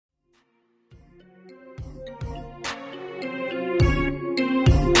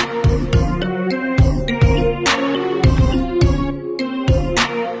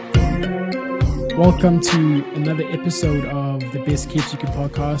Welcome to another episode of the Best Keeps You Can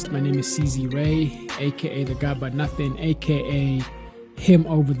podcast. My name is CZ Ray, aka the guy but nothing, aka him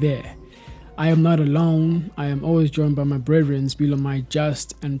over there. I am not alone. I am always joined by my brethren, Bilomai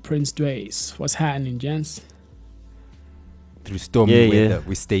Just and Prince Dways. What's happening, gents? Through stormy weather,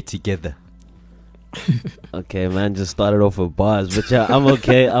 we stay together. Okay, man, just started off with bars, but yeah, I'm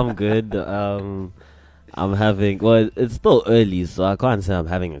okay. I'm good. I'm having, well, it's still early, so I can't say I'm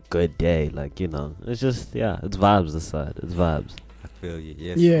having a good day. Like, you know, it's just, yeah, it's vibes this side. It's vibes. I feel you.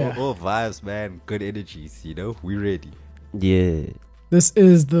 Yes. Yeah. All vibes, man. Good energies, you know? We ready. Yeah. This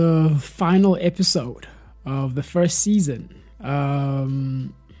is the final episode of the first season.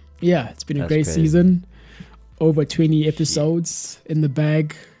 Yeah, it's been a That's great crazy. season. Over 20 episodes in the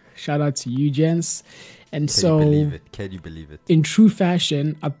bag. Shout out to you, gents. And Can so, you believe it? Can you believe it? in true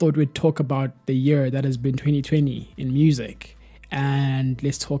fashion, I thought we'd talk about the year that has been 2020 in music. And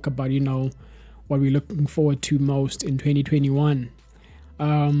let's talk about, you know, what we're looking forward to most in 2021.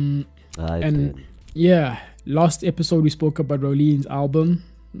 And yeah, last episode we spoke about Rolene's album,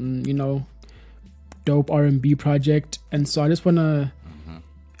 you know, dope R&B project. And so I just want to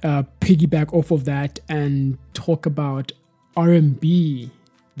piggyback off of that and talk about R&B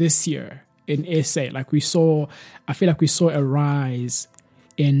this year in SA. Like I feel like we saw a rise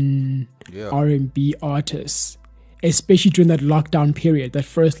in R&B artists, especially during that lockdown period, that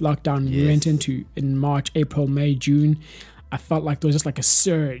first lockdown we went into in March, April, May, June. I felt like there was just like a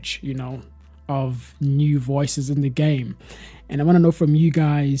surge, you know, of new voices in the game. And I want to know from you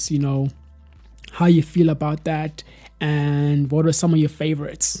guys, you know, how you feel about that and what are some of your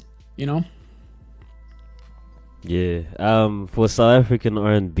favorites, you know? Yeah. For South African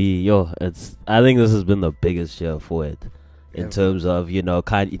R&B, I think this has been the biggest year for it. In terms of, you know,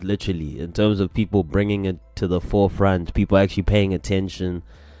 literally, in terms of people bringing it to the forefront, people actually paying attention.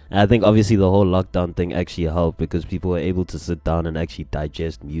 And I think obviously the whole lockdown thing actually helped because people were able to sit down and actually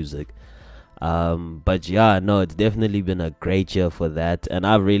digest music. But yeah, no, it's definitely been a great year for that, and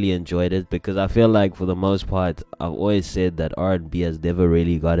I've really enjoyed it because I feel like for the most part, I've always said that R&B has never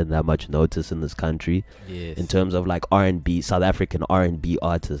really gotten that much notice in this country. Yes. In terms of like R&B, South African R&B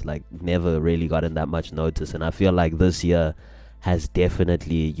artists, like never really gotten that much notice, and I feel like this year has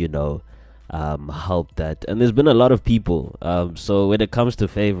definitely, you know, helped that. And there's been a lot of people. So when it comes to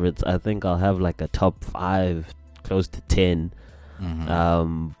favorites, I think I'll have like a top 5, close to 10.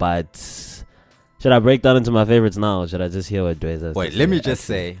 But should I break down into my favorites now, or should I just hear what Dwayne has? Wait, let me just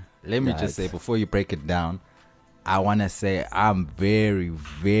say, before you break it down, I want to say I'm very,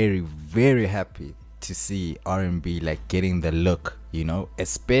 very, very happy to see R&B like getting the look, you know,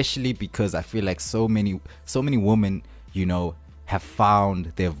 especially because I feel like so many women, you know, have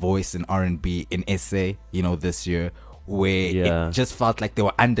found their voice in R&B in SA, you know, this year, where it just felt like they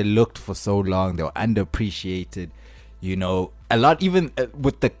were underlooked for so long, they were underappreciated, you know, a lot, even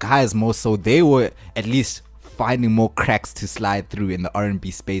with the guys more so, they were at least finding more cracks to slide through in the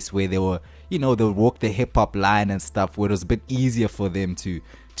R&B space where they were, you know, they would walk the hip-hop line and stuff, where it was a bit easier for them to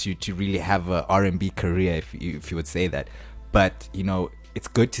really have a R&B career, if you would say that. But, you know, it's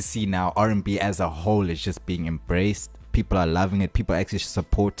good to see now R&B as a whole is just being embraced. People are loving it. People are actually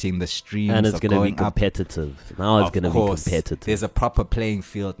supporting the streams. And it's going to be competitive. Now it's going to be competitive. There's a proper playing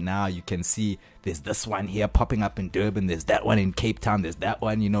field now. You can see there's this one here popping up in Durban. There's that one in Cape Town. There's that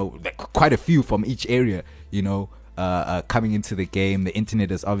one, you know, like quite a few from each area, you know, coming into the game. The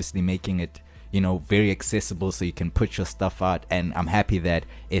internet is obviously making it, you know, very accessible so you can put your stuff out. And I'm happy that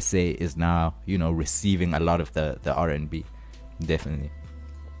SA is now, you know, receiving a lot of the R&B. Definitely.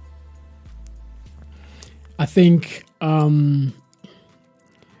 I think when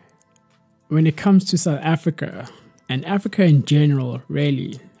it comes to South Africa and Africa in general,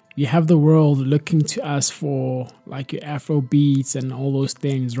 really, you have the world looking to us for like your Afro beats and all those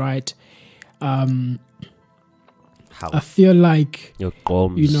things, right? I feel like, Your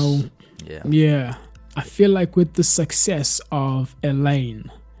bombs. you know, I feel like with the success of Elaine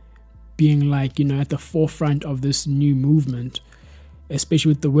being like, you know, at the forefront of this new movement, especially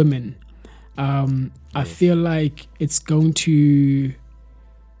with the women, I feel like it's going to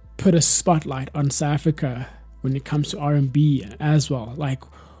put a spotlight on South Africa when it comes to R&B as well. Like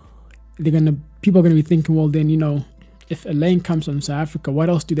people are gonna be thinking, well, then, you know, if Elaine comes from South Africa, what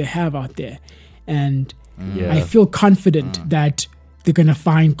else do they have out there? And I feel confident that they're gonna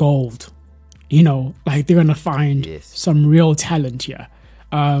find gold. You know, like they're gonna find some real talent here.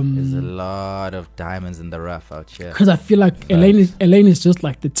 There's a lot of diamonds in the rough out here. Because I feel like Elaine is just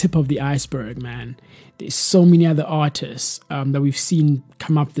like the tip of the iceberg, man. There's so many other artists that we've seen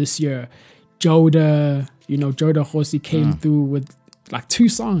come up this year. Joda Hosi came through with like 2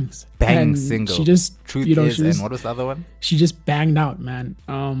 songs. Bang and single. She just, Truth you know, is, and what was the other one? she just banged out, man.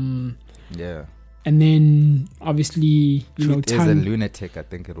 Yeah. And then obviously, you know, Truth is a lunatic, I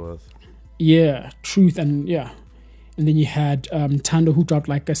think it was. Yeah, Truth, and yeah. And then you had Tando, who dropped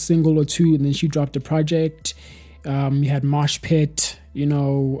like a single or 2, and then she dropped a project. You had Mosh Pit, you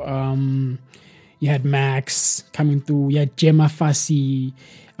know, you had Max coming through, you had Gemma Fassi,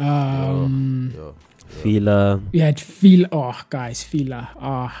 Fila. we had Fila. Oh, guys,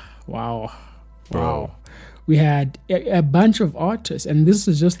 Fila. Wow. We had a bunch of artists, and this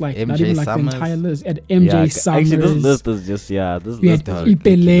is just like not MJ even like Summers. the entire list. At MJ Summers, Actually, this list is just this we had list is Ipe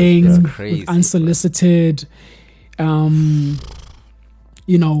ridiculous, Lang crazy, with Unsolicited,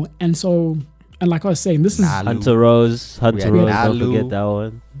 you know, and so, and like I was saying, this is Hunter Rose. Don't Nalu. forget that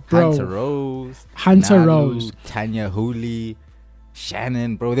one. Bro. Hunter Nalu, Rose, Tanya Hooley,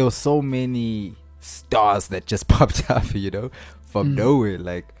 Shannon, bro. There were so many stars that just popped up, you know, from nowhere.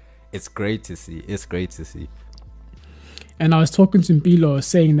 Like, it's great to see. And I was talking to Mpilo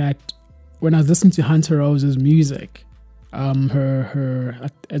saying that when I was listening to Hunter Rose's music, her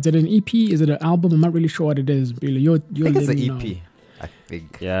is it an EP? Is it an album? I'm not really sure what it is. Mpilo, you're I think it's letting an me EP. know. I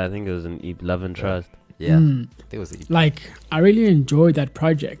think. Yeah, I think it was an EP, Love and Trust. Yeah, I think it was an EP. Like, I really enjoyed that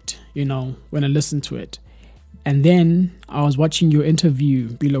project, you know, when I listened to it. And then I was watching your interview,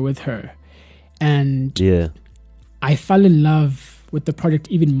 Mpilo, with her, and Yeah. I fell in love with the project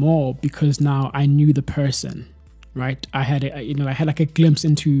even more because now I knew the person, right? I had like a glimpse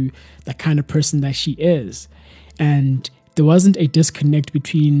into the kind of person that she is, and there wasn't a disconnect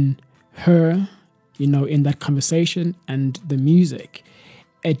between her, you know, in that conversation and the music.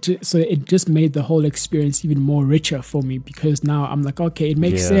 So it just made the whole experience even more richer for me, because now I'm like, okay, it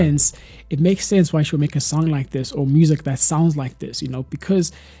makes sense. It makes sense why she'll make a song like this or music that sounds like this, you know,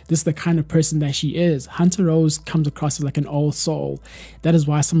 because this is the kind of person that she is. Hunter Rose comes across as like an old soul. That is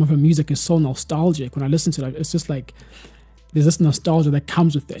why some of her music is so nostalgic. When I listen to that, it's just like there's this nostalgia that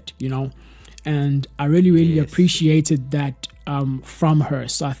comes with it, you know. And I really appreciated that from her.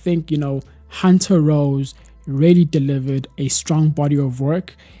 So I think, you know, Hunter Rose really delivered a strong body of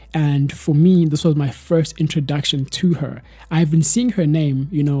work, and for me this was my first introduction to her. I've been seeing her name,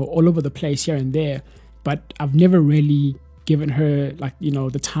 you know, all over the place here and there, but I've never really given her, like, you know,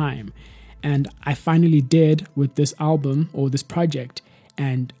 the time, and I finally did with this album or this project,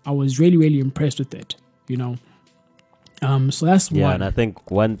 and I was really impressed with it, you know. So that's one. And I think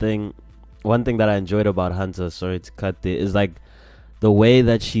one thing that I enjoyed about Hunter, sorry to cut there, is like the way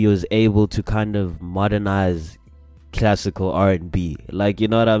that she was able to kind of modernize classical R&B, like, you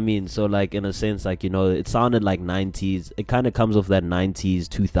know what I mean? So like, in a sense, like, you know, it sounded like 90s. It kind of comes off that 90s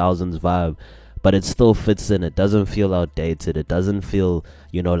 2000s vibe, but it still fits in. It doesn't feel outdated. It doesn't feel,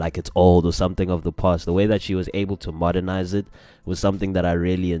 you know, like it's old or something of the past. The way that she was able to modernize it was something that I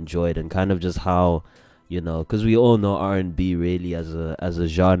really enjoyed, and kind of just how, you know, because we all know R&B really as a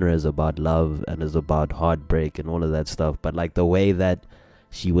genre is about love and is about heartbreak and all of that stuff. But like the way that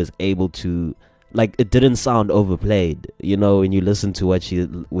she was able to, like, it didn't sound overplayed, you know, when you listen to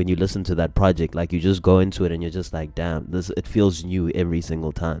that project, like you just go into it and you're just like, damn, it feels new every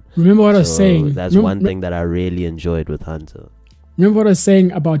single time. Remember what I was saying? That's one thing that I really enjoyed with Hunter. Remember what I was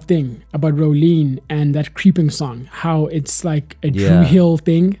saying about Rolene and that creeping song, how it's like a Drew Hill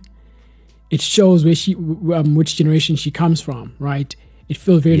thing. It shows where she, which generation she comes from, right? It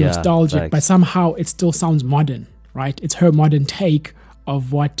feels very nostalgic, but somehow it still sounds modern, right? It's her modern take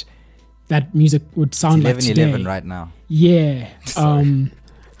of what that music would sound like today. 11:11 right now. Yeah.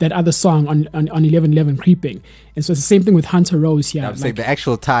 That other song on 11:11 Creeping. And so it's the same thing with Hunter Rose here. I'm saying the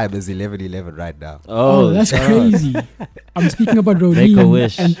actual time is 11:11 right now. Oh, that's crazy. I'm speaking about Rolene. Make a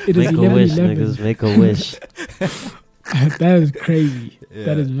wish. And it is Make a wish, 11:11. niggas. Make a wish. That is crazy. Yeah.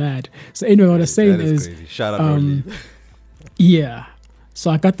 That is mad. So anyway, what I'm saying is crazy. Shout out Rolene. Yeah. So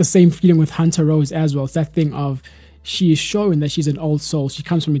I got the same feeling with Hunter Rose as well. It's that thing of she is showing that she's an old soul. She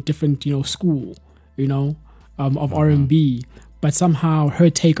comes from a different, you know, school, you know, of R&B. But somehow her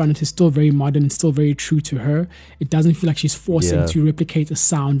take on it is still very modern, still very true to her. It doesn't feel like she's forcing to replicate a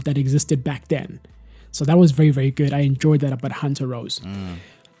sound that existed back then. So that was very, very good. I enjoyed that about Hunter Rose.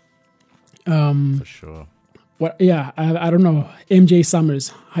 For sure. What? Yeah, I don't know. MJ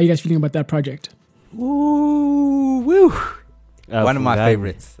Summers, how you guys feeling about that project? Ooh, woo. One of my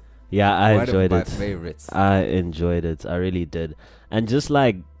favorites. Yeah, I enjoyed it. One of my favorites. I enjoyed it. I really did. And just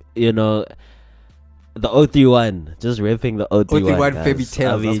like, you know, the OT1, just ripping the OT1. OT1 Fairy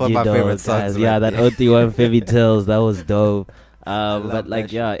Tales. That's one of my favorite songs. Yeah, that OT1 Fairy Tales, that was dope. But like,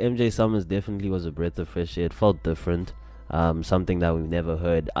 MJ Summers definitely was a breath of fresh air. It felt different. Something that we've never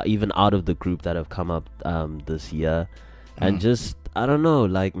heard, even out of the group that have come up this year. And just, I don't know,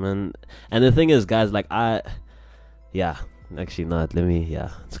 like, man. And the thing is, guys, like, actually not.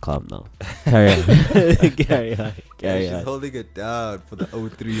 It's calm now. Carry on. Carry on. She's holding it down for the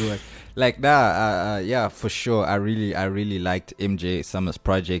 031. Like, yeah, for sure. I really liked MJ Summer's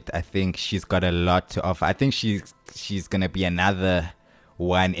project. I think she's got a lot to offer. I think she's gonna be another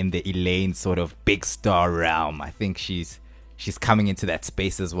one in the Elaine sort of big star realm. I think she's coming into that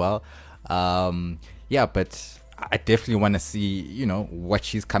space as well. Yeah, but I definitely want to see, what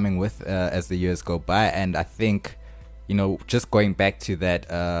she's coming with as the years go by. And I think, just going back to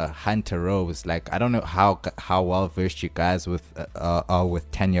that Hunter Rose, like, I don't know how well versed you guys are with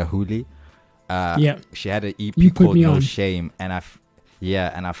Tanya Hooley. Yeah, she had an EP you called No Shame, and I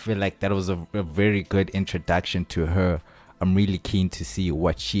feel like that was a very good introduction to her. I'm really keen to see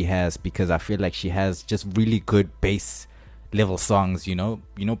what she has, because I feel like she has just really good bass level songs.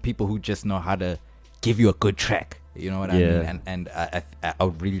 People who just know how to give you a good track. You know what I mean? And I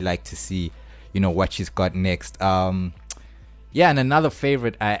would really like to see, what she's got next. Yeah, and another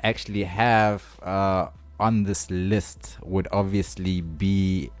favorite I actually have on this list would obviously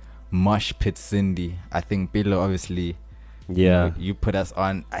be Mosh Pit Cindy. I think Bilo, obviously, you put us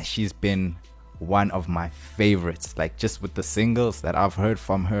on. She's been one of my favorites. Like, just with the singles that I've heard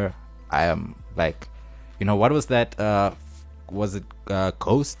from her, I am like, what was that? Was it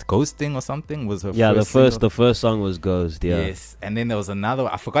Ghosting or something? Was her the first song was Ghost. Yeah. Yes, and then there was another.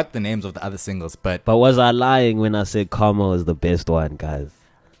 I forgot the names of the other singles, but was I lying when I said Karma was the best one, guys?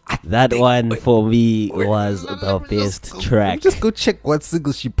 That one for me was the best track. Just go check what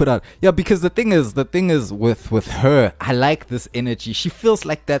singles she put out. Yeah, because the thing is with her, I like this energy. She feels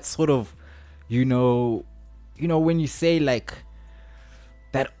like that sort of, when you say like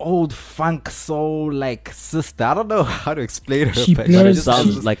that old funk soul like sister. I don't know how to explain her. She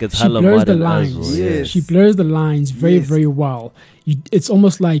sounds like it's hella blurs the modern lines. as well. Yes. She blurs the lines very, very well. It's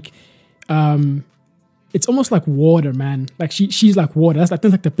almost like water, man. Like she's like water. I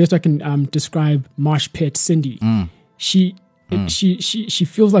think like the best I can describe Mosh Pit Cindy. She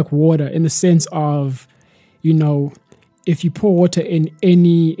feels like water in the sense of, if you pour water in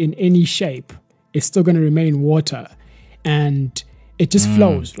any shape, it's still going to remain water, and it just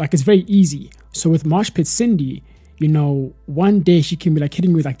flows. Like, it's very easy. So with Mosh Pit Cindy, one day she can be like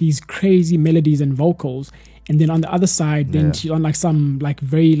hitting with like these crazy melodies and vocals, and then on the other side, then she's on like some like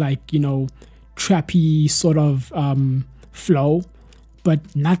very like trappy sort of flow,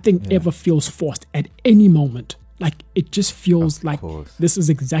 but nothing ever feels forced at any moment. Like, it just feels like this is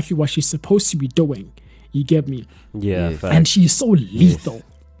exactly what she's supposed to be doing. You get me? Yeah. Yes. And she's so lethal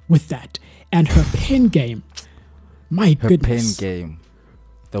with that. And her pen game, my goodness. Pen game,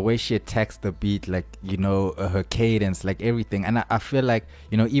 the way she attacks the beat, like, her cadence, like everything. And I feel like,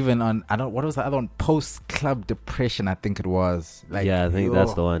 even on, what was the other one? Post Club Depression, I think it was. Like, I think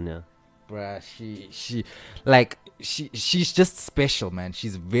that's the one. Yeah. Bruh, she's just special, man.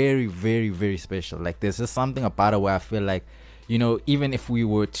 She's very, very, very special. Like, there's just something about her where I feel like, even if we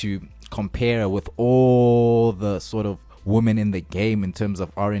were to compare her with all the sort of women in the game in terms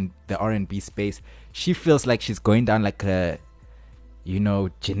of the R&B space, she feels like she's going down like a, Janelle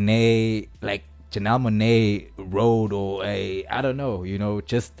Monáe road, or I don't know,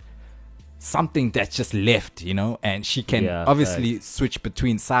 just something that's just left, and she can obviously switch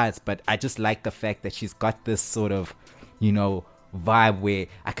between sides, but I just like the fact that she's got this sort of, vibe where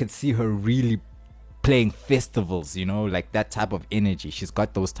I could see her really playing festivals, like that type of energy. She's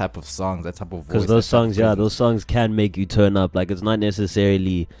got those type of songs, that type of voice. Because those songs can make you turn up. Like, it's not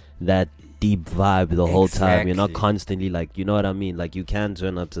necessarily that deep vibe the whole time. You're not constantly like, you know what I mean? Like, you can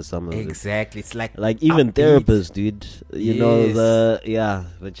turn up to some of it. Exactly. It's like even Therapist, dude. But it's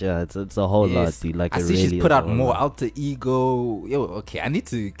a whole lot, dude. Like, I see she's put out more Alter Ego. I need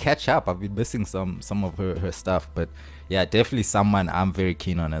to catch up. I've been missing some of her stuff, but yeah, definitely someone I'm very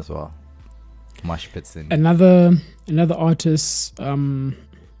keen on as well. Mosh Pit Cindy. Another artist,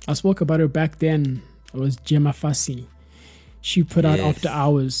 I spoke about her back then. It was Gemma Fassi. She put out After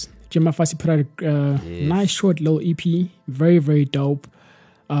Hours. Gemma Fassi put out a nice short little EP, very, very dope.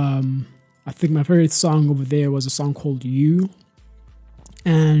 I think my favorite song over there was a song called You.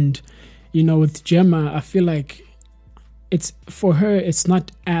 And with Gemma, I feel like it's for her. It's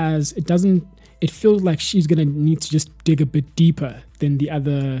not as it feels like she's gonna need to just dig a bit deeper than the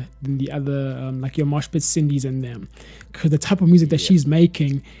other like your Mosh Pit Cindy's and them, because the type of music that she's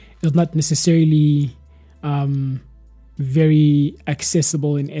making is not necessarily very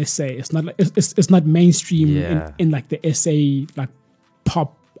accessible in SA. It's not mainstream in like the SA like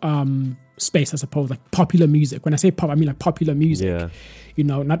pop space, I suppose, like popular music. When I say pop, I mean like popular music. Yeah. You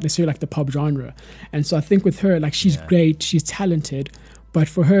know, not necessarily like the pop genre. And so I think with her, like she's great, she's talented, but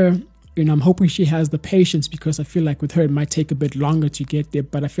for her, you know, I'm hoping she has the patience, because I feel like with her it might take a bit longer to get there.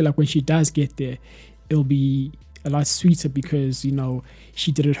 But I feel like when she does get there, it'll be a lot sweeter, because, you know,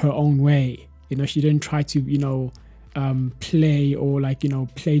 she did it her own way. You know, she didn't try to, you know, play or like, you know,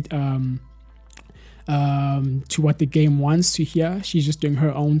 play to what the game wants to hear. She's just doing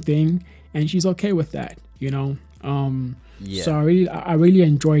her own thing, and she's okay with that, you know. So I really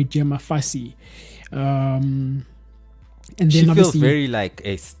enjoyed Gemma Fassi. And then she feels obviously very like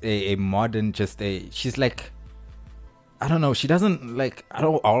a modern, she's like, I don't know, she doesn't like, I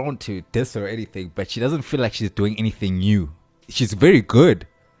don't want to diss her or anything, but she doesn't feel like she's doing anything new. She's very good,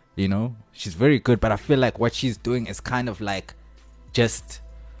 you know, she's very good, but I feel like what she's doing is kind of like just,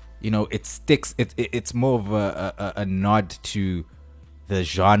 you know, it sticks, it's more of a nod to the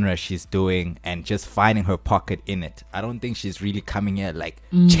genre she's doing and just finding her pocket in it. I don't think she's really coming here like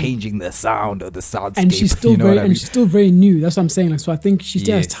changing the sound or the soundscape. And she's still she's still very new. That's what I'm saying. Like, so I think she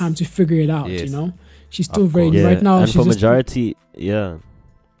still has Yes. time to figure it out. Yes. You know, she's still Of very course. new Yeah, right now. and She's for just, majority,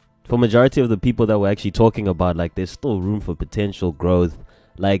 for majority of the people that we're actually talking about, like, there's still room for potential growth.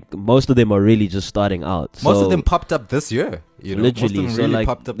 Like, most of them are really just starting out. Most So of them popped up this year, you know. literally, Most of them so really like,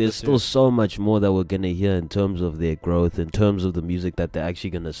 popped up there's this still year. so much more that we're gonna hear in terms of their growth, in terms of the music that they're actually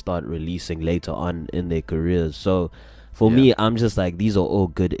gonna start releasing later on in their careers. So for me, I'm just like, these are all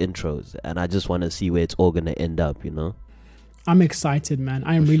good intros, and I just want to see where it's all gonna end up, you know. I'm excited, man.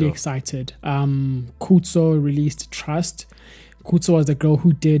 I am really sure. excited. Kutso released Trust. Kutso was the girl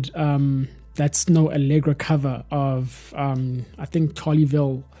who did that Snow Allegra cover of I think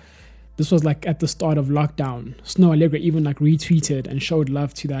Charlieville. This was like at the start of lockdown. Snow Allegra even like retweeted and showed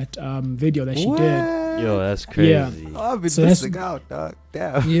love to that video that she did. Yo, that's crazy. Yeah. Oh, I've been So that's- missing out, dog.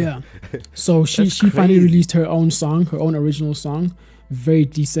 Damn. Yeah. So she finally released her own song, her own original song. Very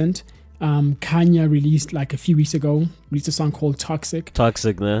decent. Kanye released like a few weeks ago, released a song called Toxic.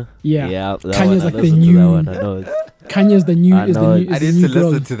 Toxic, man. Yeah. Yeah. that Kanye's one, I like the listened to new- that one, I know it. Kanye's the new I is the know new it. is I the need new to girl.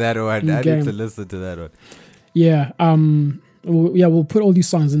 listen to that one. in the I need game. to listen to that one. Yeah. We'll put all these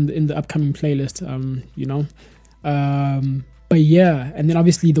songs in the upcoming playlist. You know. But yeah, and then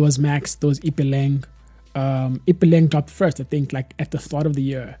obviously there was Max, there was Ipeleng. Ipeleng dropped first, I think, like at the start of the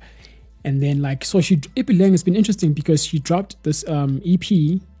year. And then like Ipeleng has been interesting because she dropped this EP,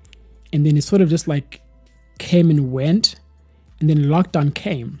 and then it sort of just like came and went, and then lockdown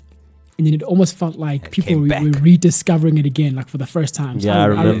came. And then it almost felt like It people came were back. rediscovering it again, like for the first time. So Yeah, I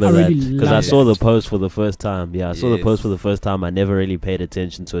remember that really because I loved saw it. the post for the first time. Yeah, I saw the Yes. post for the first time. I never really paid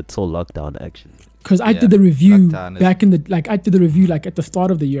attention to it till lockdown, actually. Because I Yeah, did the review lockdown is- back in the I did the review like at the start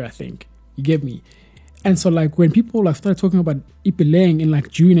of the year, I think. You get me? And so like when people like started talking about Ipeleng in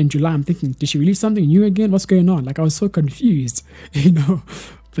like June and July, I'm thinking, did she release something new again? What's going on? Like I was so confused, you know.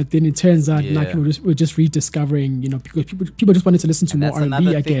 But then it turns out now Yeah. people were just rediscovering, you know, because people just wanted to listen to And more that's R&B,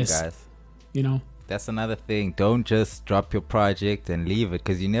 another I thing, guess. guys. You know. That's another thing. Don't just drop your project and leave it,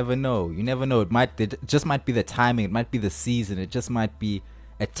 because you never know. You never know. It just might be the timing. It might be the season. It just might be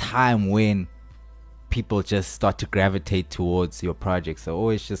a time when people just start to gravitate towards your project. So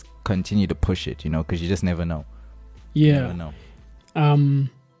always just continue to push it, you know, because you just never know. You Yeah. never know.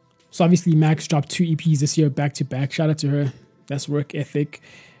 So obviously Max dropped 2 EPs this year back to back. Shout out to her. That's work ethic.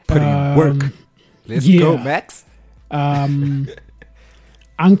 Putting in work. Let's go, yeah. Max.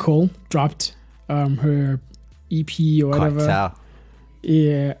 Uncle dropped her EP or whatever. Cartel.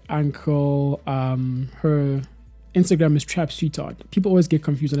 Yeah, Uncle. Her Instagram is Trap Sweetheart. People always get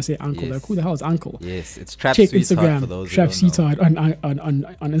confused when I say Uncle. They're Yes. like, who the hell is Uncle? Yes, it's Trap Check Sweetheart for Instagram. those who Trap don't know. Sweetheart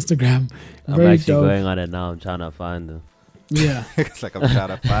on Instagram. I'm Very actually dope. going on it now. I'm trying to find them. Yeah, It's like I'm trying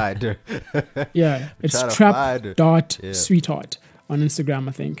to find her. yeah. It's trying to Trap find her. dot Yeah. Sweetheart on Instagram,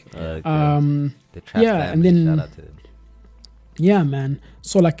 I think. Okay. The Trap Yeah, and family. then- Shout out to them. Yeah, man.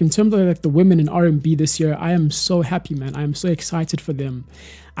 So like in terms of like the women in R&B this year, I am so happy, man. I am so excited for them.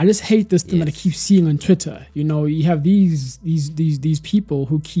 I just hate this thing that I Yes. keep seeing on Twitter. You know, you have these people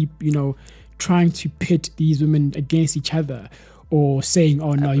who keep, you know, trying to pit these women against each other, or saying,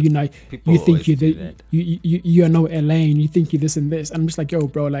 "Oh no, you know, People you think always you're do the, that. you are no Elaine. You think you're this and this." I'm just like, yo,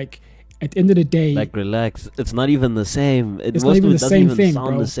 bro. Like at the end of the day, Like, relax. It's not even the same. It's Most not of even it the doesn't same even thing, sound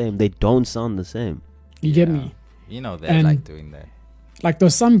bro. the same. They don't sound the same. you get Yeah. me. You know they And- like doing that. Like there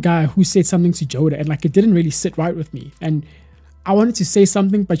was some guy who said something to Joda, and like it didn't really sit right with me. And I wanted to say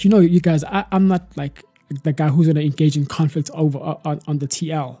something, but you know, you guys, I'm not like the guy who's gonna engage in conflict over on the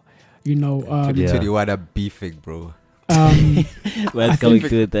TL. You know, 2021 are beefing, bro. We're I going think-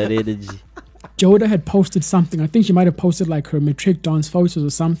 through that energy. Joda had posted something. I think she might have posted like her matric dance photos or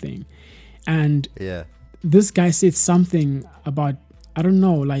something. And Yeah. this guy said something about, I don't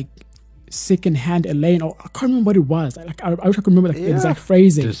know, like second-hand Elaine, or I can't remember what it was. Like I wish I could remember like the exact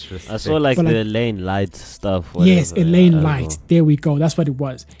phrasing. I saw like But, the like, Elaine Light stuff. Yes, whatever. Elaine I don't Light. know. There we go. That's what it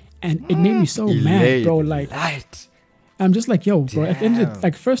was. And it made me so mad, bro. Like, Light. I'm just like, yo, bro. At the end of Damn.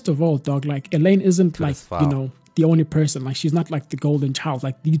 like, first of all, dog, like Elaine isn't To like, this file. the only person. Like, she's not like the golden child.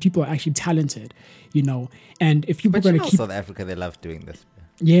 Like, these people are actually talented, And if people But are gonna keep, South Africa, they love doing this.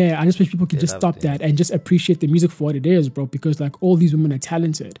 yeah, I just wish people could They just love stop doing that and just appreciate the music for what it is, bro. Because like all these women are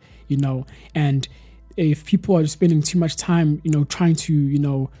talented, And if people are spending too much time, trying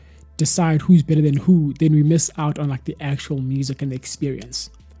to, decide who's better than who, then we miss out on like the actual music and the experience,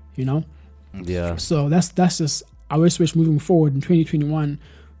 Yeah. So that's just, I wish moving forward in 2021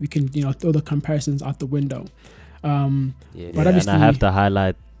 we can throw the comparisons out the window. Yeah, But and obviously, I have to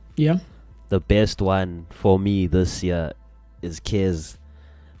highlight yeah, the best one for me this year is Kiz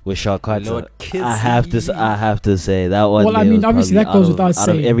with Shakata. Lord Kizzy. I have to say that one. Well, I there mean, was obviously probably that goes out without out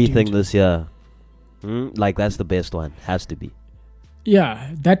of saying, everything dude. this year. Like that's the best one. Has to be. yeah,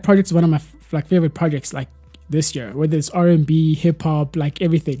 that project's one of my favorite projects like this year, whether it's R&B, hip hop, like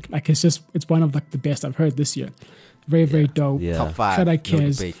everything. Like it's one of like the best I've heard this year. Very dope. Yeah. Top 5. Shout out No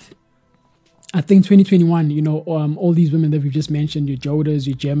Kez. debate. I think 2021, all these women that we've just mentioned, your Jodas,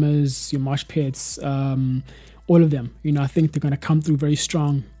 your Gemmas, your Mosh Pits, all of them, I think they're going to come through very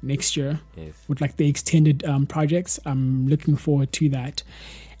strong next year Yes. with like the extended projects. I'm looking forward to that.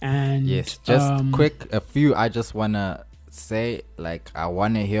 And Yes. Just quick, a few I just want to say, like, I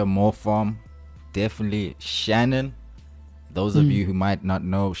want to hear more from definitely Shannon. Those of you who might not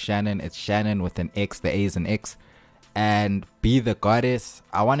know Shannon, it's Shannon with an X, the A is an X. And Be the Goddess.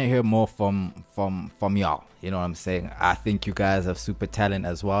 I want to hear more from y'all. You know what I'm saying? I think you guys have super talent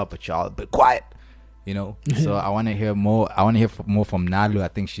as well, but y'all a bit quiet. So I want to hear more. I want to hear more from Nalu. I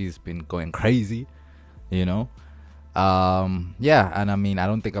think she's been going crazy. Yeah, and I mean, I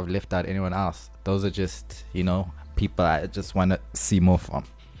don't think I've left out anyone else. Those are just people I just want to see more from.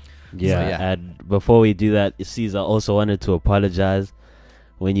 Yeah, yeah. and before we do that, Caesar also wanted to apologize.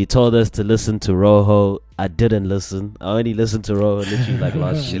 When you told us to listen to Rojo, I didn't listen. I only listened to Rojo literally like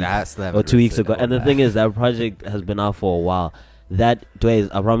last Shit, week I still or haven't 2 weeks listened. ago. And the thing is, that project has been out for a while. That,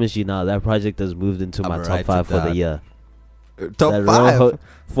 Dwayne, I promise you now, that project has moved into my I'ma top write 5 it for the down. year. Top That 5 Rojo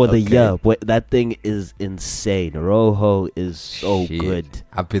for the Okay. year. But that thing is insane. Rojo is so Shit. good.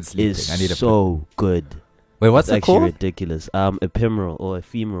 I've been sleeping. Is I need to so good. wait. What's It's it actually called? ridiculous. Ephemeral or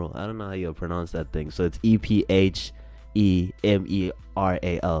ephemeral. I don't know how you pronounce that thing. So it's EPHEMERAL.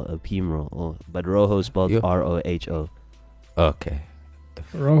 Ephemeral. But Rojo spelled Yeah. ROHO. Okay.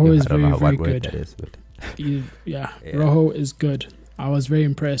 Rojo is I don't know very what word that good. is, but Yeah, Yeah. Rojo is good. I was very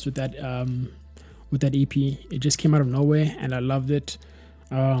impressed with that EP. It just came out of nowhere and I loved it.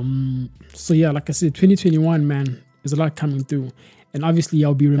 So yeah, like I said, 2021, man, there's a lot coming through. And obviously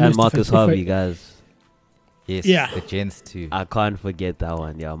I'll be remiss And Marcus Harvey, guys. yes, Yeah. the gents too. I can't forget that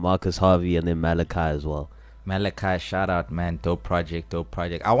one. Yeah, Marcus Harvey and then Malachi as well. Malachi, shout out, man. Dope project.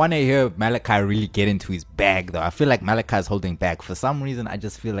 I want to hear Malachi really get into his bag, though. I feel like Malachi is holding back. For some reason, I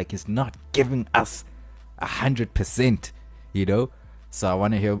just feel like he's not giving us 100%, So I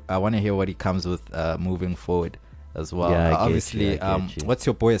want to hear what he comes with moving forward as well. Yeah, I get Obviously, you, I get you. what's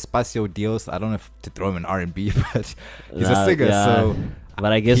your boy Espacio Dios? I don't know if to throw him in R&B, but he's Nah, a singer, yeah. so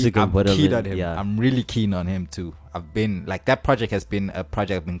But I guess you can I'm put him keen in. on him. Yeah. I'm really keen on him too. I've been like, that project has been a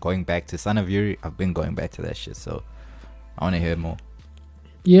project I've been going back to. Son of Yuri, I've been going back to that shit, so I want to hear more.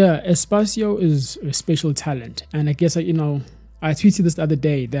 Yeah, Espacio is a special talent. And I guess, I tweeted this the other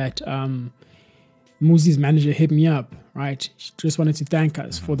day that Muzi's manager hit me up, right? She just wanted to thank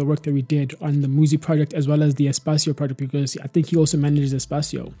us for the work that we did on the Muzi project as well as the Espacio project, because I think he also manages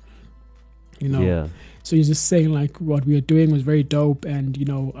Espacio. Yeah. So he's just saying like what we were doing was very dope, and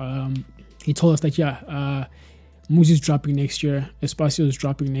he told us that Muzi's dropping next year, Espacio is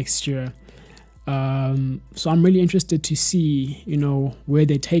dropping next year. So I'm really interested to see where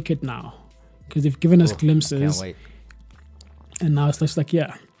they take it now, because they've given us Can't glimpses, wait. and now it's just like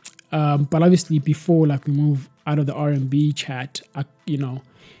but obviously before like we move out of the R&B chat,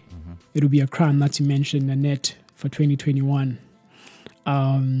 it'll be a crime not to mention Nanette for 2021.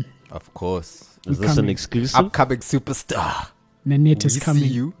 Of course. Is We're this an coming. exclusive? Upcoming superstar. Nanette We is see coming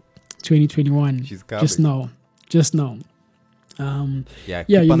you. 2021. She's coming. Just know. Yeah,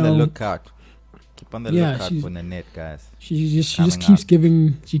 Yeah, keep on the know, lookout. Keep on the yeah, lookout she's- for the net, guys. She just Coming keeps up.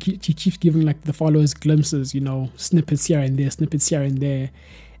 giving she keeps giving like the followers glimpses, snippets here and there,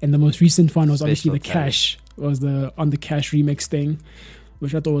 and the most recent one was obviously Special the Cash, was the on the Cash remix thing,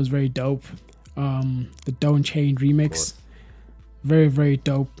 which I thought was very dope. the Don't Change remix. Very, very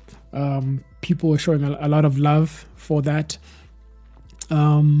dope. People were showing a lot of love for that.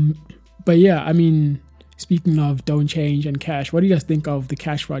 But yeah, I mean, speaking of Don't Change and Cash, what do you guys think of the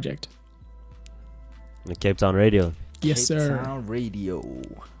Cash project? The Cape Town Radio. Yes, sir. Cape Town Radio.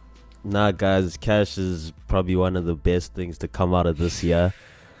 Nah, guys, Cash is probably one of the best things to come out of this year.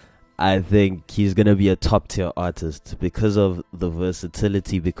 I think he's going to be a top tier artist because of the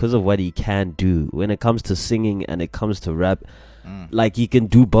versatility, because of what he can do when it comes to singing and it comes to rap. Like, he can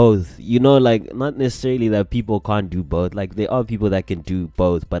do both, you know, like, not necessarily that people can't do both. Like, there are people that can do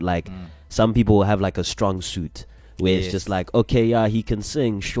both, but like some people have like a strong suit where it's just like, okay, yeah, he can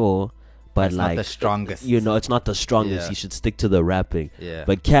sing, sure, but it's like, not the strongest. you know, it's not the strongest. Yeah. He should stick to the rapping. Yeah.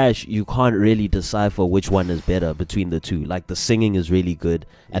 But Cash, you can't really decipher which one is better between the two. Like, the singing is really good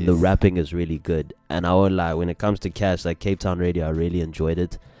and the rapping is really good. And I won't lie, when it comes to Cash, like Cape Town Radio, I really enjoyed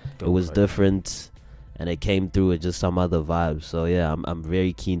it. It was different and it came through with just some other vibes. So yeah, I'm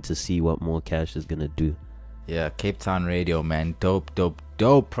very keen to see what more Cash is gonna do. Yeah, Cape Town Radio, man, dope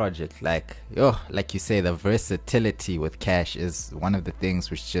project. Like, like you say, the versatility with Cash is one of the things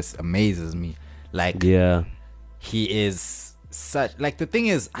which just amazes me. Like, yeah, he is such, like, the thing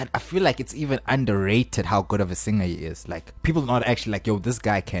is, I feel like it's even underrated how good of a singer he is. Like, people not actually like, yo, this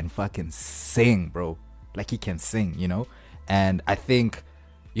guy can fucking sing, bro. Like, he can sing, you know. And I think,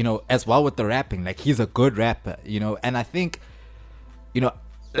 you know, as well with the rapping, like, he's a good rapper, you know. And I think, you know,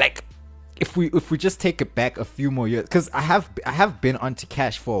 like, if we just take it back a few more years, because I have been onto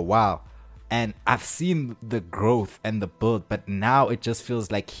Cash for a while, and I've seen the growth and the build, but now it just feels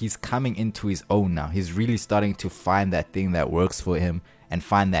like he's coming into his own now. He's really starting to find that thing that works for him and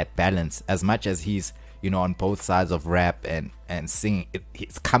find that balance. As much as he's, you know, on both sides of rap and singing,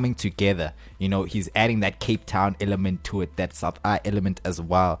 it's coming together. You know, he's adding that Cape Town element to it, that South I element as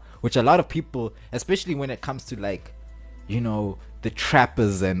well, which a lot of people, especially when it comes to, like, you know, the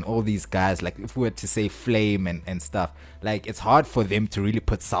trappers and all these guys, like, if we were to say Flame and stuff, like, it's hard for them to really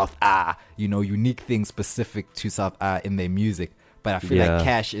put South I, you know, unique things specific to South I in their music. But I feel like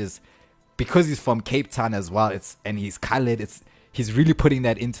Cash is, because he's from Cape Town as well, and he's colored, he's really putting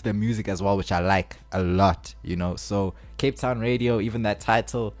that into the music as well, which I like a lot, you know. So Cape Town Radio, even that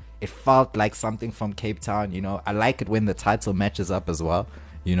title, it felt like something from Cape Town, you know. I like it when the title matches up as well,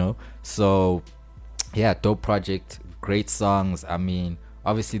 you know. So yeah, dope project, great songs. I mean,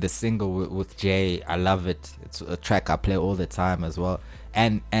 obviously the single with Jay, I love it. It's a track I play all the time as well.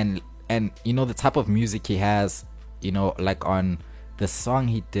 And you know, the type of music he has, you know, like on the song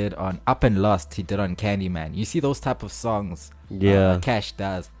he did on Up and Lost, he did on Candyman. You see those type of songs Cash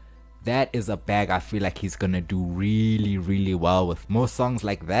does. That is a bag I feel like he's gonna do really, really well with. More songs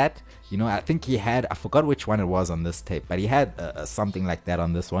like that, you know. I think he had, I forgot which one it was on this tape, but he had something like that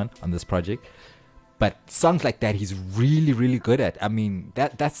on this project. But songs like that, he's really, really good at. I mean,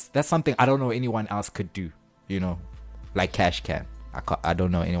 that's something I don't know anyone else could do, you know, like Cash can. I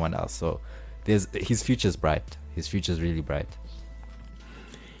don't know anyone else. So his future's bright. His future's really bright.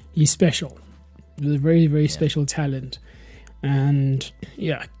 He's special. He's a very, very special talent. And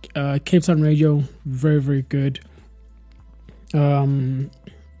yeah, Cape Town Radio, very, very good.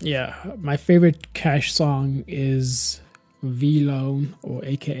 Yeah, my favorite Cash song is V-Lone, or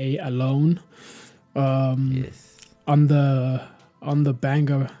aka Alone. On the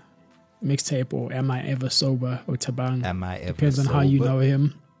banger mixtape, or Am I Ever Sober, or Tabang, depends on how you know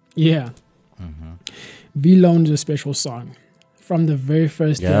him. V-Lone is a special song from the very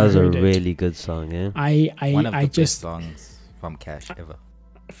first day that was I a heard it. really good song. One of the I best songs from Cash ever.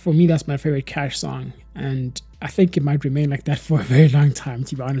 For me, that's my favorite Cash song, and I think it might remain like that for a very long time,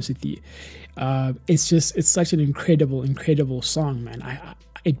 to be honest with you. It's such an incredible song, man.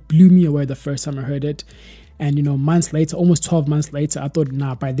 It blew me away the first time I heard it. And, you know, months later, almost 12 months later, I thought,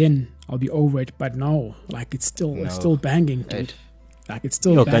 nah, by then I'll be over it. But no, like, it's still banging, dude. Like, it's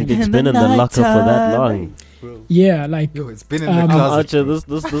still banging. It's been in the locker for that long. Bro. Yeah, like, it's been in the closet.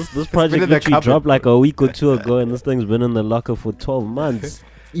 This project literally dropped like a week or two ago, and this thing's been in the locker for 12 months.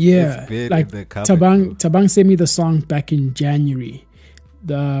 Yeah, like Tabang sent me the song back in January.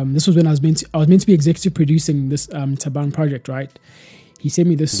 This was when I was meant to be executive producing this Tabang project, right? He sent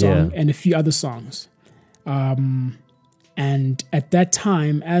me this song and a few other songs. And at that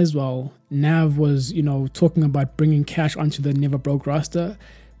time as well, Nav was, you know, talking about bringing Cash onto the Never Broke roster,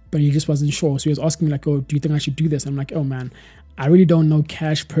 but he just wasn't sure. So he was asking me like, oh, do you think I should do this? I'm like, oh man, I really don't know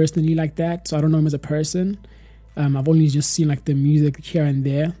Cash personally like that. So I don't know him as a person. I've only just seen like the music here and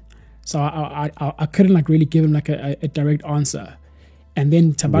there. So I couldn't like really give him like a direct answer. And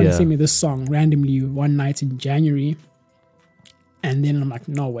then Tabang sent me this song randomly one night in January. And then I'm like,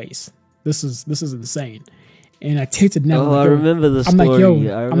 no ways. this is insane. And I texted Nav. Oh, I remember the story. I'm like,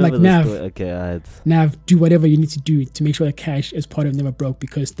 yo, I'm like, Nav, okay, alright. Nav, do whatever you need to do to make sure that Cash is part of Never Broke,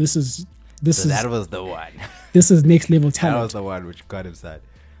 because this is that was the one. This is next level That talent. was the one which got him sad.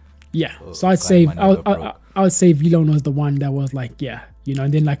 Yeah. Oh, So I'd God, say man, Never Broke. I would say Vlone was the one that was like, yeah, you know.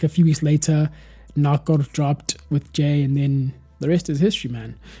 And then like a few weeks later, Knock got dropped with Jay, and then the rest is history,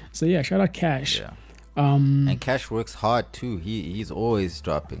 man. So yeah, shout out Cash. Yeah. And Cash works hard too. He's always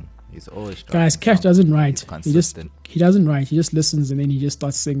dropping. He's always dropping. Guys, Cash doesn't write. He's consistent. He doesn't write. He just listens, and then he just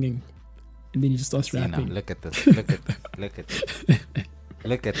starts singing, and then he just starts See now, rapping. look at this. Look at this. Look at this.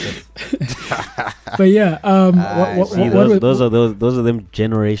 Look at this. But yeah, See, those are them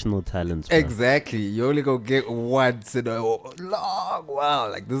generational talents, bro. Exactly. You only go get once in a long while.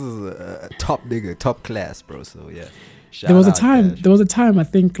 Like, this is a top nigga, top class, bro. So yeah. There was a Cash. time I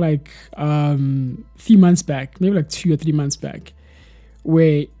think like few months back, maybe like 2 or 3 months back,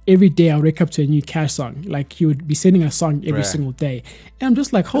 where every day I would wake up to a new Cash song. Like he would be sending a song every Bruh. single day, and I'm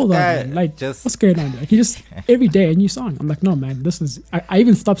just like, hold on, guy man. Like just- what's going on? Like he just every day a new song. I'm like, no, man, this is. I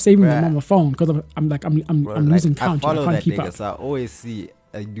even stopped saving them Bruh. on my phone because I'm Bro, losing like, count. I follow can't that keep nigga, up. so I always see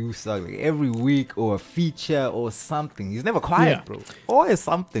a new song like every week or a feature or something. He's never quiet, Yeah. bro. Always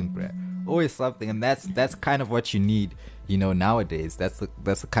something, bro. Always something, and that's kind of what you need, you know, nowadays. That's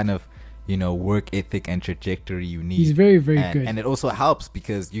the kind of, you know, work ethic and trajectory you need. He's very, very and, good. and it also helps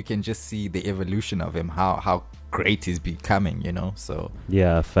because you can just see the evolution of him, how great he's becoming, you know. So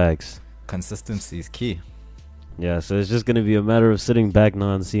Yeah, facts. consistency is key. Yeah, so it's just gonna be a matter of sitting back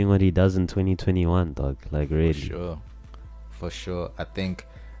now and seeing what he does in 2021, dog. Like, really. For sure. I think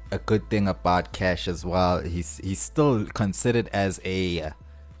a good thing about Cash as well, he's still considered as a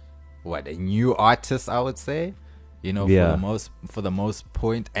new artist, I would say, you know. Yeah. For the most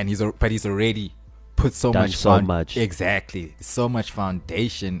point, and he's already put so Done much so much. exactly, so much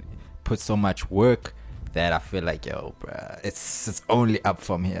foundation, put so much work that I feel like, yo, bruh, it's only up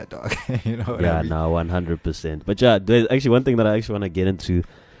from here, dog. You know what Yeah, I mean? no, 100%. But yeah, there's actually one thing that I actually want to get into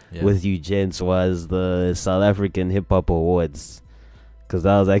Yeah. with you gents was the South African Hip Hop Awards, because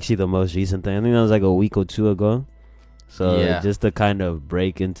that was actually the most recent thing. I think that was like a week or two ago. So Yeah. just to kind of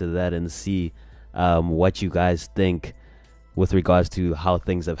break into that and see what you guys think with regards to how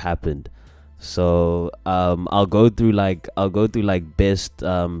things have happened. So I'll go through like best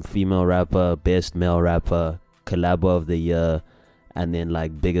female rapper, best male rapper, collabo of the year, and then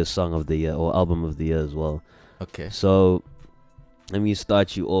like biggest song of the year or album of the year as well. Okay. So let me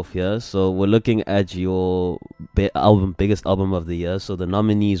start you off here. So we're looking at your biggest album of the year. So the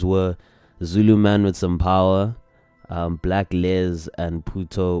nominees were Zulu Man with Some Power, Black Les and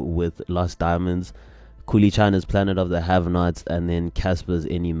Puto with Lost Diamonds, Kuli China's Planet of the Have-Nots, and then Casper's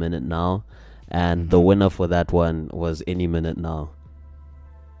Any Minute Now. And the winner for that one was Any Minute Now.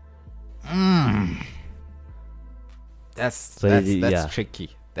 That's yeah.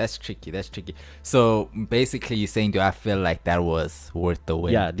 tricky. That's tricky. So basically, you're saying, do I feel like that was worth the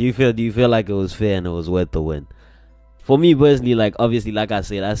win? Yeah. Do you feel like it was fair and it was worth the win? For me personally, like obviously, like I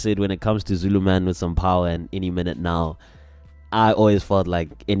said when it comes to Zulu Man with Some Power and Any Minute Now, I always felt like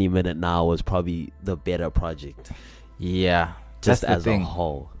Any Minute Now was probably the better project. Yeah. Just That's as the thing. a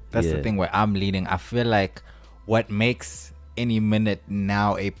whole. That's Yeah. the thing where I'm leaning. I feel like what makes Any Minute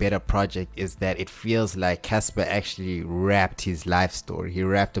Now a better project is that it feels like Casper actually rapped his life story. He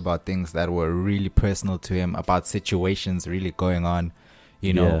rapped about things that were really personal to him, about situations really going on,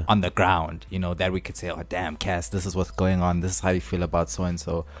 you know, Yeah. on the ground, you know, that we could say, oh, damn, Cass, this is what's going on. This is how you feel about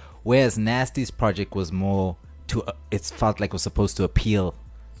so-and-so. Whereas Nasty's project was more it felt like it was supposed to appeal,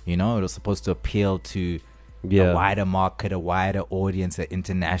 you know, it was supposed to appeal to a wider market, a wider audience, an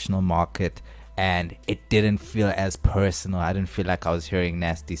international market. And it didn't feel as personal. I didn't feel like I was hearing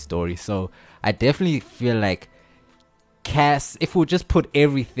Nasty's story. So I definitely feel like Cass, if we just put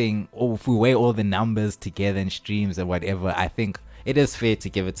everything, or if we weigh all the numbers together and streams and whatever, I think it is fair to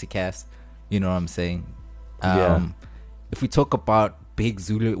give it to Cass. You know what I'm saying? If we talk about Big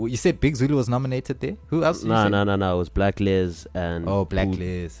Zulu, you said Big Zulu was nominated there? Who else? No. It was Black Les and Black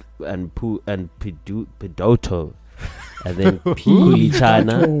Les and Pidoto. And then Kuli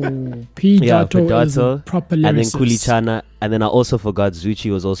China. Pidato is a proper lyricist. And then Kuli China. And then I also forgot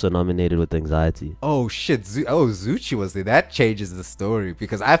Zuchi was also nominated with Anxiety. Oh shit! Zuchi was there. That changes the story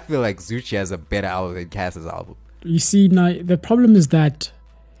because I feel like Zuchi has a better album than Cass's album. You see, now the problem is that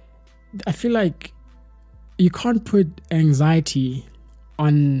I feel like you can't put Anxiety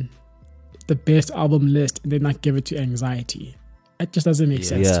on the best album list and then not give it to Anxiety. It just doesn't make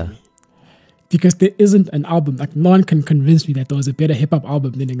sense to me. Because there isn't an album, like no one can convince me that there was a better hip hop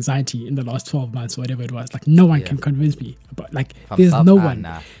album than Anxiety in the last 12 months or whatever it was. Like no one can convince me about, like there's no one.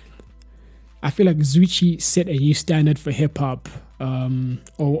 I feel like Zuchi set a new standard for hip hop,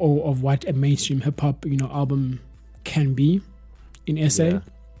 or of what a mainstream hip hop, album can be in SA. Yeah.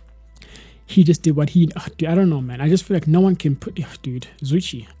 He just did what dude, I don't know, man. I just feel like no one can put, dude,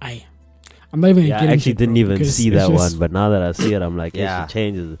 Zuchi. I'm not even. Yeah, I actually didn't even see that one, but now that I see it, I'm like, yeah, she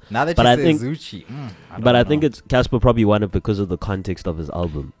changes. Now that but you I say think, Zuchi, I think it's Casper probably won it because of the context of his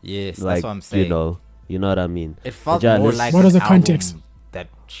album. Yes, like, that's what I'm saying. You know what I mean. It felt more like what is the context?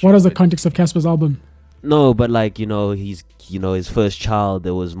 What is the context of Casper's album? No, but like he's his first child.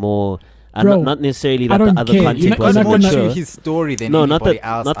 There was more. And Bro, not necessarily that the other care. content wasn't wasn't more mature. to his story than anybody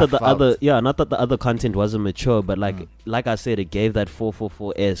else. Not that the other content wasn't mature, but like I said, it gave that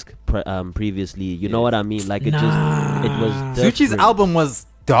 444-esque previously. You know what I mean? Like it was. Zuchi's album was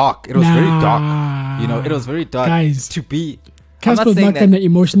dark. It was very dark. It was very dark. Guys, to be. Casper's not gonna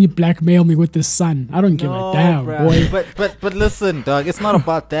emotionally blackmail me with the sun. I don't give a damn, boy. But listen, dog. It's not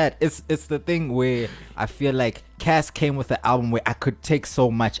about that. It's the thing where I feel like Cass came with an album where I could take so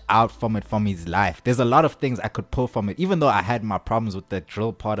much out from his life. There's a lot of things I could pull from it, even though I had my problems with the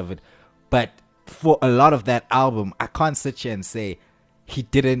drill part of it. But for a lot of that album, I can't sit here and say he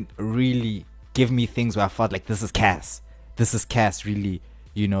didn't really give me things where I felt like this is Cass. This is Cass really,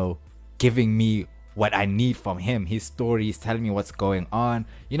 giving me what I need from him. His story is telling me what's going on.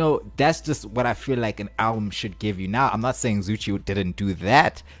 That's just what I feel like an album should give you. Now, I'm not saying Zuchi didn't do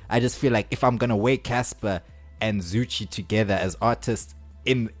that. I just feel like if I'm going to weigh Casper and Zuchi together as artists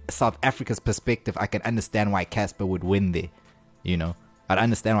in South Africa's perspective, I can understand why Casper would win there. I'd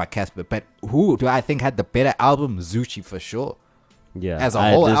understand why Casper. But who do I think had the better album? Zuchi for sure. Yeah. As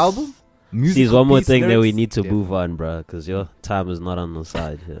a whole album? There's one more thing that we need to move on, bro, because your time is not on the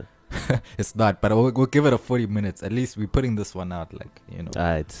side here. It's not, but we'll give it a 40 minutes. At least we're putting this one out,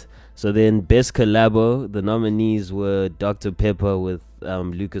 Alright. So then, best collabo, the nominees were Dr. Pepper with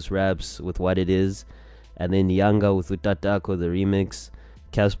Lucas Raps with What It Is, and then Yanga with Utatako, the remix,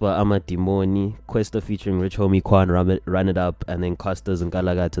 Casper Amatimoni, Questa featuring Rich Homie Kwan, Run It Up, and then Costas and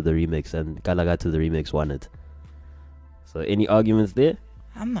Galaga to the remix, and Galaga to the remix won it. So any arguments there?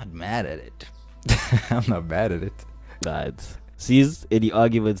 I'm not mad at it. I'm not mad at it. Alright. Sees any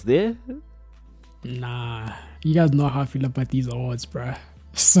arguments there? Nah, you guys know how I feel about these awards, bruh.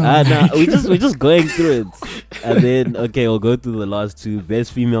 So nah, we're just going through it, and then we'll go through the last two.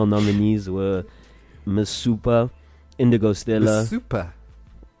 Best female nominees were Miss Super, Indigo Stella, Super,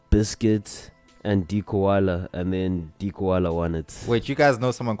 Biscuit, and D Koala, and then D Koala won it. Wait, you guys know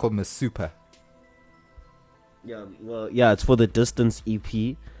someone called Miss Super? Yeah, it's for the Distance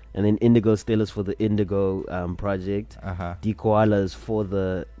EP. And then Indigo Stella's for the Indigo project. D Koala is for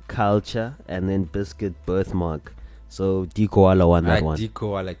the Culture, and then Biscuit Birthmark. So D Koala won that one. D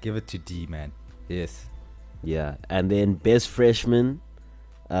Koala, give it to D, man. Yes. Yeah, and then Best Freshman,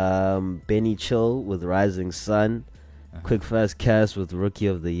 Benny Chill with Rising Sun, Quick Fast Cass with Rookie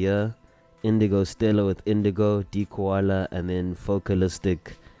of the Year, Indigo Stella with Indigo, D Koala, and then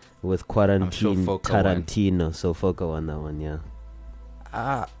Focalistic with Quarantine Tarantino. So Foca won that one,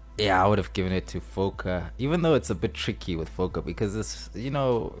 yeah. Yeah, I would have given it to Foca, even though it's a bit tricky with Foca because it's,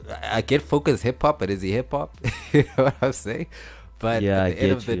 I get Foca's hip hop, but is he hip hop? You know what I'm saying? But at the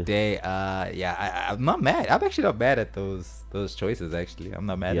end of the day, I'm not mad. I'm actually not mad at those choices. Actually, I'm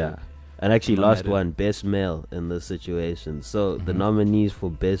not mad. Yeah, and actually, last one, best male in this situation. So the nominees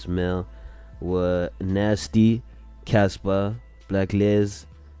for best male were Nasty, Casper, Black Les,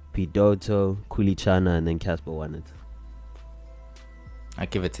 Pidoto, Kulichana, and then Casper won it. I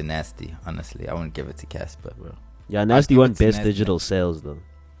give it to Nasty, honestly. I wouldn't give it to Casper, bro. Yeah, Nasty won best digital sales, though.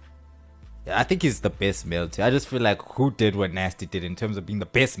 Yeah, I think he's the best male, too. I just feel like who did what Nasty did in terms of being the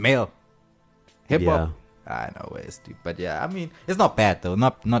best male? Hip-hop? I know where it's dude. But yeah, I mean, it's not bad, though.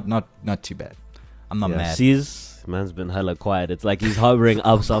 Not too bad. I'm not mad. Sees, man's been hella quiet. It's like he's hovering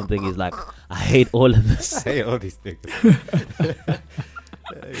up something. He's like, I hate all of this. I hate all these things.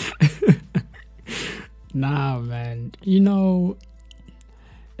 Nah, man.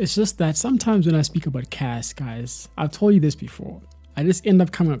 It's just that sometimes when I speak about Cass, guys, I've told you this before, I just end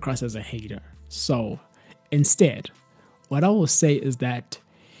up coming across as a hater. So instead, what I will say is that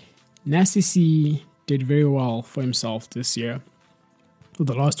Nasty C did very well for himself this year. For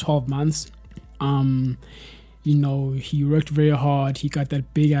the last 12 months, he worked very hard. He got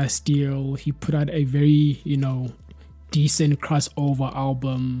that big ass deal. He put out a very, decent crossover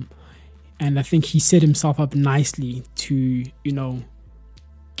album. And I think he set himself up nicely to,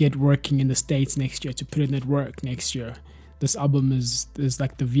 get working in the States next year, to put in that work next year. This album is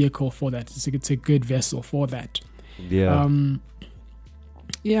like the vehicle for that. It's a good vessel for that. Yeah.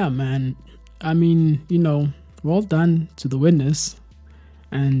 Yeah, man. I mean, well done to the winners.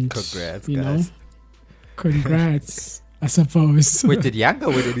 And Congrats, you guys. know, congrats, I suppose. Wait, did Yanga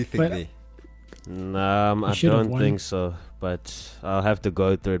win anything But- there? I should have don't won. think so, but I'll have to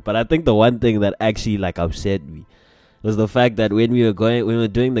go through it. But I think the one thing that actually like upset me was the fact that when we were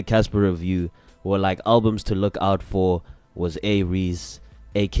doing the Casper review, were like albums to look out for was Aries,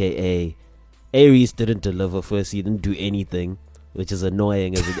 aka Aries didn't deliver first. He didn't do anything, which is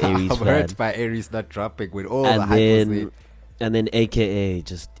annoying as an Aries I'm fan. hurt by Aries not dropping with all the And hype was there. then aka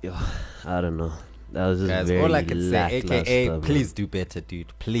just I don't know. That was just Guys, very all I can say, lackluster, AKA, man. please do better,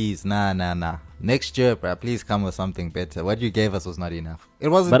 dude. Please, nah. Next year, bruh, please come with something better. What you gave us was not enough. It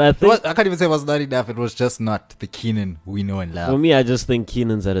wasn't. But I think- I can't even say it was not enough. It was just not the Keenan we know and For love. me, I just think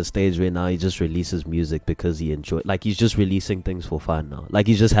Keenan's at a stage where now he just releases music because he enjoys. Like he's just releasing things for fun now. Like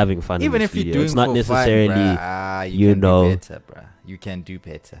he's just having fun. Even in the if you're studio. doing it's not for necessarily. fun, bruh, you can know. do better, bruh. You can do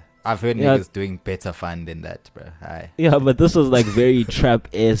better. I've heard Yeah. niggas doing better fun than that, bruh. Aye. Yeah, but this was like very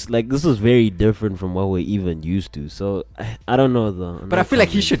trap-esque. Like this was very different from what we're even used to. So I don't know though. But I feel like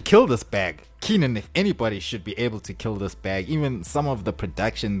he should kill this bag. Keenan, if anybody, should be able to kill this bag. Even some of the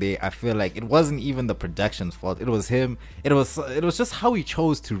production there, I feel like it wasn't even the production's fault. It was him. It was just how he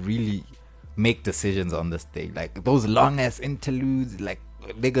chose to really make decisions on this thing. Like those long ass interludes, like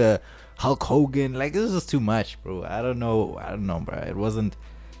nigga Hulk Hogan. Like it was just too much, bro. I don't know, bro. It wasn't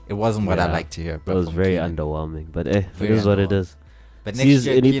what I Yeah, like to hear, It bro. was from very Keenan. underwhelming. But it Very is what it underwhelming. is. But Sees next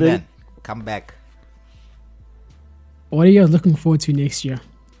year, anything? Keenan, come back. What are you guys looking forward to next year?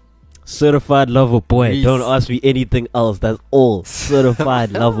 Certified lover boy. Reese. Don't ask me anything else. That's all.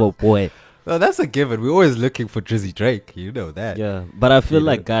 Certified lover boy. Well, that's a given. We're always looking for Drizzy Drake. You know that. Yeah, but I feel You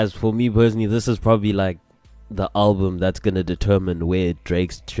like, know. guys, for me personally, this is probably like the album that's gonna determine where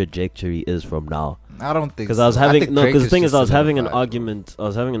Drake's trajectory is from now. I don't think Because so. I was think having no, Drake because the thing is, just I was having an solidified, bro. argument. I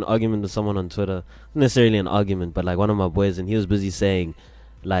was having an argument with someone on Twitter. Not necessarily an argument, but like one of my boys, and he was busy saying,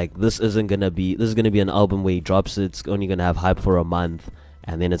 like, this is gonna be an album where he drops it. It's only gonna have hype for a month,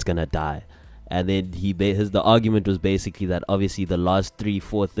 and then it's gonna die. And then the argument was basically that obviously the last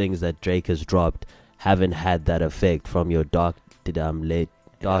 3-4 things that Drake has dropped haven't had that effect, from your dark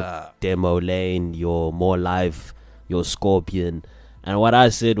demo lane, your More Life, your Scorpion. And what I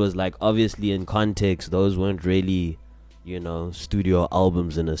said was, like, obviously in context, those weren't really, studio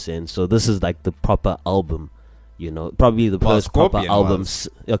albums in a sense. So this is like the proper album, probably the Well, first proper Scorpion album. was.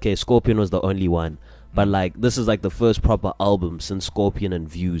 Okay, Scorpion was the only one. But like, this is like the first proper album since Scorpion and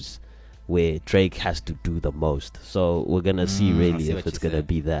Views where Drake has to do the most. So we're gonna see I really see if what it's you gonna said.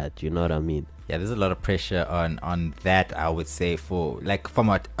 be that. You know what I mean? Yeah, there's a lot of pressure on that, I would say, for like from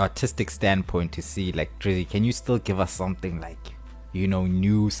an artistic standpoint, to see like Drizzy, can you still give us something like,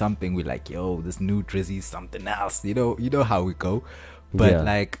 new, something with like, yo, this new Drizzy is something else. You know how we go. But Yeah.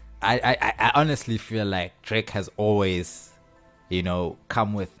 like I honestly feel like Drake has always,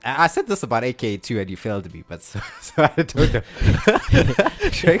 come with. I said this about AK too, and you failed me, but so I don't know.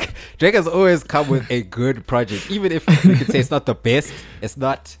 Drake has always come with a good project, even if we could say it's not the best. It's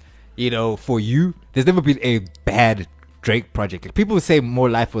not, for you. There's never been a bad Drake project. Like, people who say More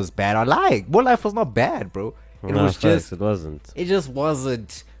Life was bad are lying. More Life was not bad, bro. It No, was facts, just, it wasn't. it just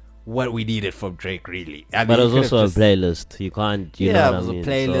wasn't what we needed from Drake, really. I But it mean, was you could also a have just- playlist. You can't. You know yeah, what it was I mean? a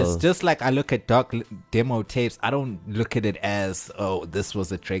playlist. So- Just like I look at dark demo tapes, I don't look at it as, oh, this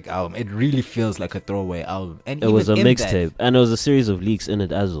was a Drake album. It really feels like a throwaway album. And it was a even in mixtape, and it was a series of leaks in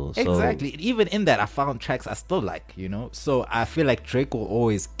it as well. So Exactly. Even in that, I found tracks I still like, So I feel like Drake will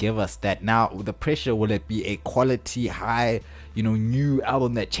always give us that. Now, the pressure, will it be a quality, high, new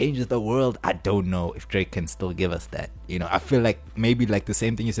album that changes the world? I don't know if Drake can still give us that. I feel like maybe like the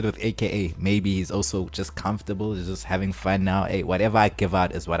same thing you said with AKA. Maybe he's also just comfortable, he's just having fun now. Hey, whatever I give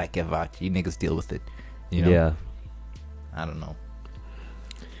out is what I give out. You niggas deal with it. yeah. I don't know.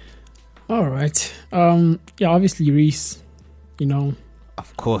 All right. Yeah, obviously Reese,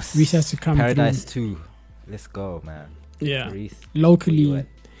 Of course. Reese has to come Paradise 2. Let's go, man. yeah. Reese. Where you Locally, at?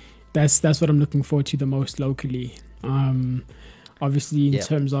 that's what I'm looking forward to the most locally. Obviously in Yeah.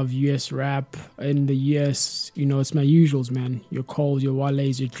 terms of US rap in the US, it's my usuals, man. Your Coles, your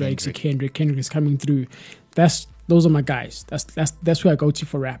Wale's, your Drakes, your Kendrick is coming through. Those are my guys. That's who I go to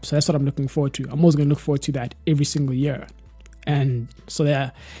for rap. So that's what I'm looking forward to. I'm always gonna look forward to that every single year. And so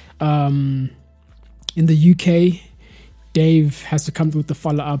that in the UK, Dave has to come through with the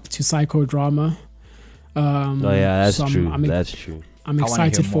follow up to Psychodrama. Oh yeah, that's so true. I'm That's true. I'm I wanna hear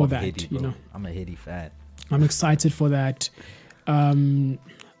excited more for of that. Hedy, bro. I'm a Hedy fan. I'm excited for that.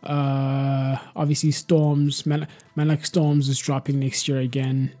 Obviously, Storms, Man Like Storms is dropping next year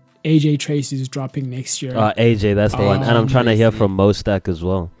again. AJ Tracy is dropping next year. AJ, that's the one. And I'm trying to hear Tracy. from Mo Stack as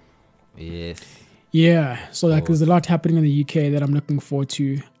well. Yes. Yeah, so like there's a lot happening in the UK that I'm looking forward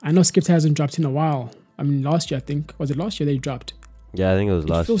to. I know Skipped hasn't dropped in a while. I mean, last year, I think. Was it last year they dropped? Yeah, I think it was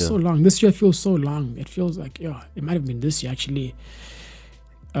last year. It feels so long. This year feels so long. It feels like, yeah, it might have been this year, actually.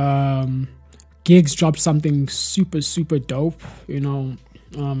 Gigs dropped something super, super dope, you know.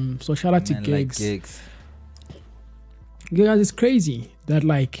 So shout out to Gigs. Like Gigs. You guys, it's crazy that,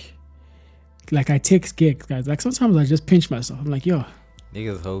 like I text Gigs, guys. Like, sometimes I just pinch myself. I'm like, yo.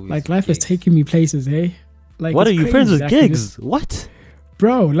 Niggas hobies. Like, life is taking me places, hey? Like, what are you friends with Gigs? Just, what?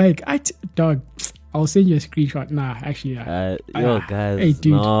 Bro, like, dog, I'll send you a screenshot. Nah, actually, guys. Hey,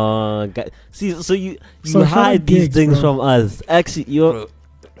 dude. No, guys. See, so you hide these things from us. Actually, you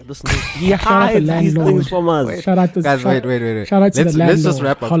hide these things from us. Wait. Shout out to guys. Wait. Shout out to the landlord. Let's just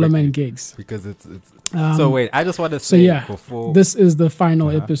wrap up Holloman Gigs. Because it's. So wait, I just want to say before this is the final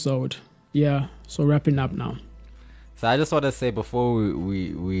episode. Yeah, so wrapping up now. So I just want to say before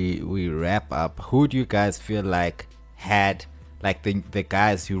we wrap up, who do you guys feel like had like the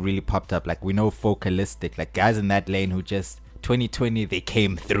guys who really popped up? Like, we know Focalistic, like guys in that lane who just 2020 they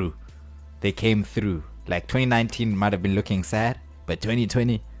came through. Like 2019 might have been looking sad, but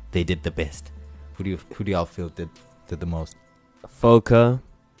 2020 they did the best. Who do y'all feel did the most? Foca,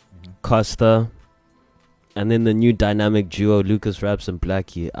 Costa, and then the new dynamic duo Lucas Raps and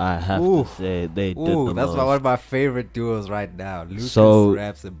Blackie. I have to say they did the most. That's one of my favorite duos right now. Lucas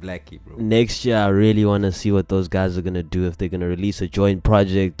Raps and Blackie, bro. Next year I really want to see what those guys are gonna do, if they're gonna release a joint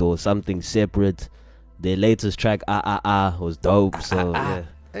project or something separate. Their latest track was dope. So yeah.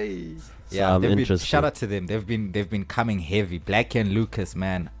 Hey. So yeah, I'm interested. Shout out to them. They've been coming heavy. Blackie and Lucas,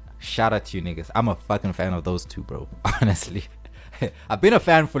 man. Shout out to you niggas. I'm a fucking fan of those two, bro. Honestly. I've been a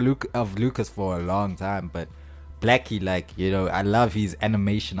fan of Lucas for a long time, but Blackie, like, you know, I love his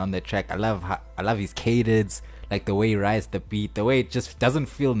animation on the track. I love his cadence, like the way he rides the beat, the way it just doesn't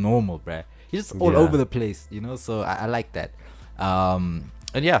feel normal, bruh. He's just all over the place, you know. So I like that. And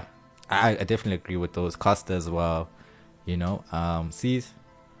yeah, I definitely agree with those. Costa as well, you know. C's.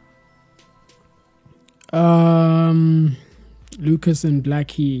 Lucas and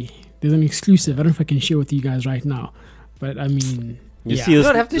Blackie. There's an exclusive. I don't know if I can share with you guys right now. But I mean, you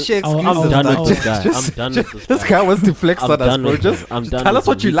don't have to share exclusives. I'm done with this guy. I'm done with this guy. This guy wants to flex on us, bro. Just tell us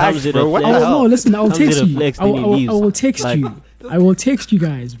what you like, bro. What the hell? No, listen, I'll text you. I will text you. I will text you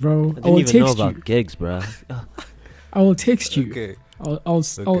guys, bro. I didn't even know about gigs, bro. I will text you. Okay. I'll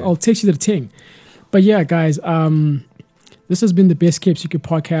text you the thing. But yeah, guys, this has been the Best Kept Secret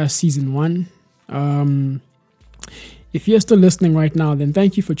Podcast Season 1. If you're still listening right now, then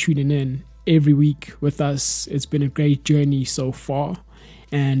thank you for tuning in every week with us. It's been a great journey so far,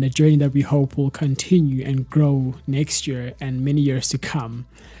 and a journey that we hope will continue and grow next year and many years to come.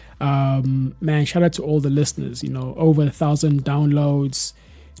 Man, shout out to all the listeners, you know, over 1,000 downloads,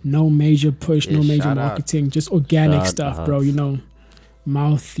 no major push, no major marketing, just organic stuff, bro, you know,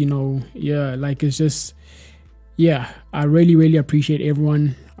 mouth, you know, yeah, like it's just, yeah, I really, really appreciate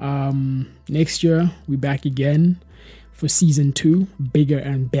everyone. Next year, we're back again for Season 2, bigger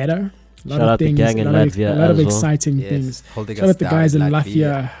and better. Shout out the gang in Latvia. A lot of exciting things. Shout out the guys in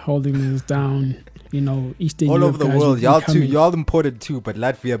Latvia holding us down. You know, Eastern all Europe over the world. Y'all important too, but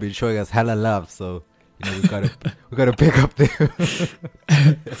Latvia been showing us hella love. So you know we gotta pick up there.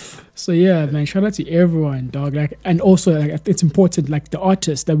 So yeah, man. Shout out to everyone, dog. Like, and also like, it's important. Like the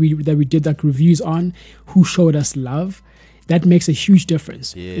artists that we did like reviews on, who showed us love. That makes a huge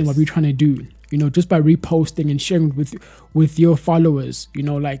difference in what we're trying to do. You know, just by reposting and sharing with your followers, you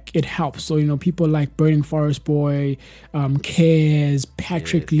know, like it helps. So, you know, people like Burning Forest Boy, Cares,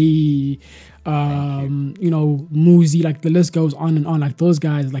 Patrick Lee, you know, Muzi, like the list goes on and on. Like those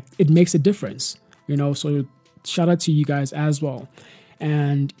guys, like it makes a difference, you know. So shout out to you guys as well.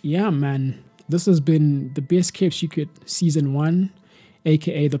 And yeah, man, this has been the Best Kept Secret Season 1,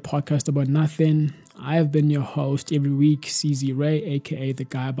 aka the podcast about nothing. I have been your host every week, CZ Ray, aka the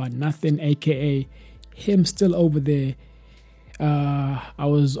guy about nothing, aka him still over there. I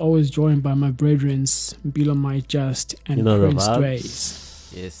was always joined by my brethren, Bilo My Just and Prince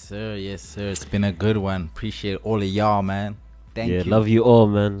Strays. Yes, sir. Yes, sir. It's been a good one. Appreciate all of y'all, man. Thank you. Love you all,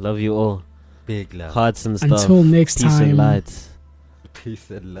 man. Love you all. Big love. Hearts and stuff. Until next time. Peace and light.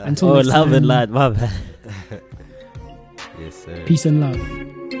 Peace and love. Until next love time. and light. My bad. Yes, sir. Peace and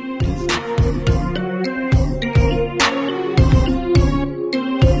love.